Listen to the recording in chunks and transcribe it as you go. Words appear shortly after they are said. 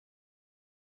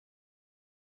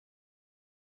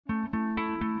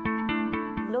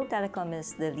Globe Telecom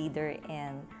is the leader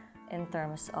in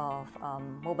terms of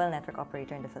mobile network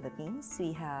operator in the Philippines.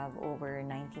 We have over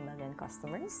 90 million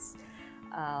customers.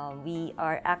 We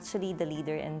are actually the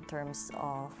leader in terms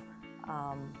of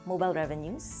mobile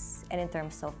revenues and in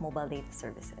terms of mobile data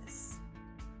services.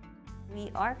 We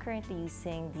are currently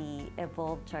using the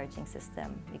Evolved Charging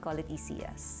System. We call it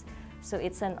ECS. So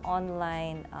it's an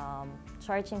online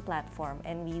charging platform,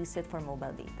 and we use it for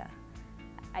mobile data.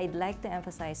 I'd like to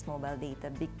emphasize mobile data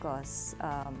because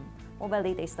mobile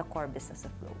data is the core business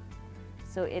of Globe.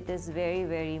 So it is very,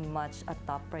 very much a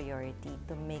top priority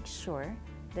to make sure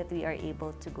that we are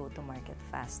able to go to market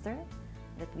faster,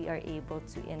 that we are able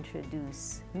to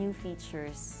introduce new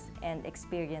features and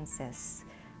experiences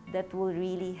that will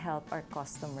really help our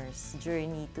customers'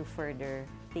 journey to further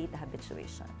data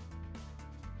habituation.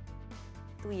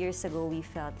 2 years ago, we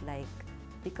felt like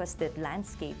because the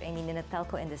landscape, in the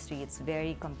telco industry, it's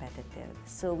very competitive.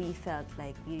 So we felt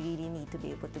like we really need to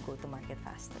be able to go to market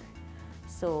faster.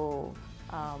 So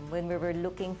when we were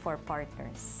looking for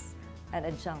partners, an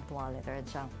adjunct wallet or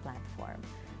adjunct platform,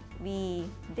 we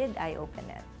did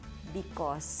OPENET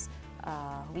because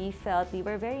we felt we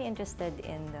were very interested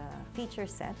in the feature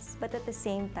sets, but at the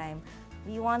same time,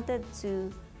 we wanted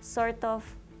to sort of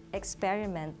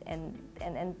experiment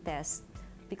and test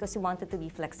because we wanted to be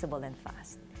flexible and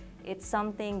fast. It's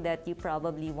something that you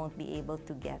probably won't be able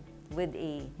to get with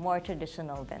a more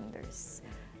traditional vendors.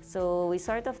 So we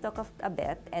sort of took a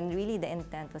bet, and really the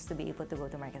intent was to be able to go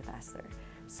to market faster.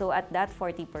 So at that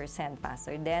 40%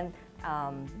 faster, then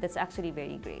that's actually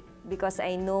very great. Because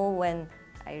I know when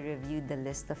I reviewed the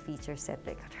list of feature set,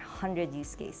 like 100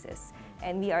 use cases,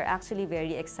 and we are actually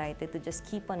very excited to just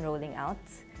keep on rolling out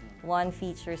one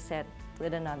feature set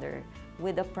with another,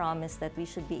 with a promise that we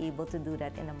should be able to do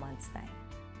that in a month's time.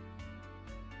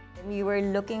 When we were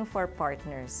looking for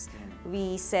partners,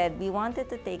 we said we wanted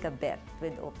to take a bet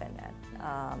with OPENET.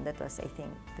 That was, I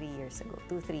think, 3 years ago,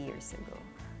 2-3 years ago,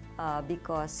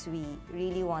 because we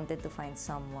really wanted to find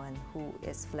someone who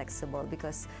is flexible,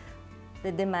 because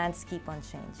the demands keep on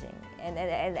changing.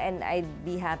 And I'd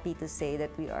be happy to say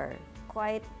that we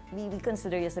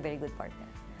consider you as a very good partner.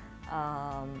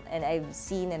 And I've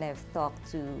seen and I've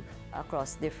talked to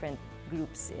across different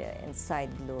groups inside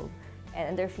Globe,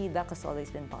 and their feedback has always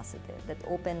been positive, that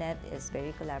OPENET is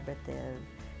very collaborative,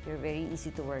 you're very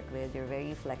easy to work with, you're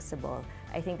very flexible.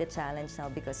 I think the challenge now,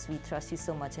 because we trust you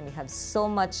so much and we have so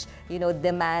much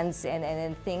demands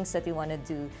and things that we want to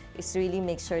do, is to really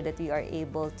make sure that we are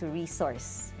able to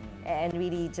resource and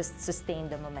really just sustain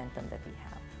the momentum that we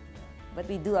have. But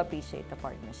we do appreciate the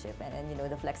partnership and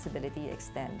the flexibility you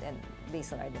extend and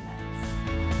based on our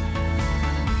demands.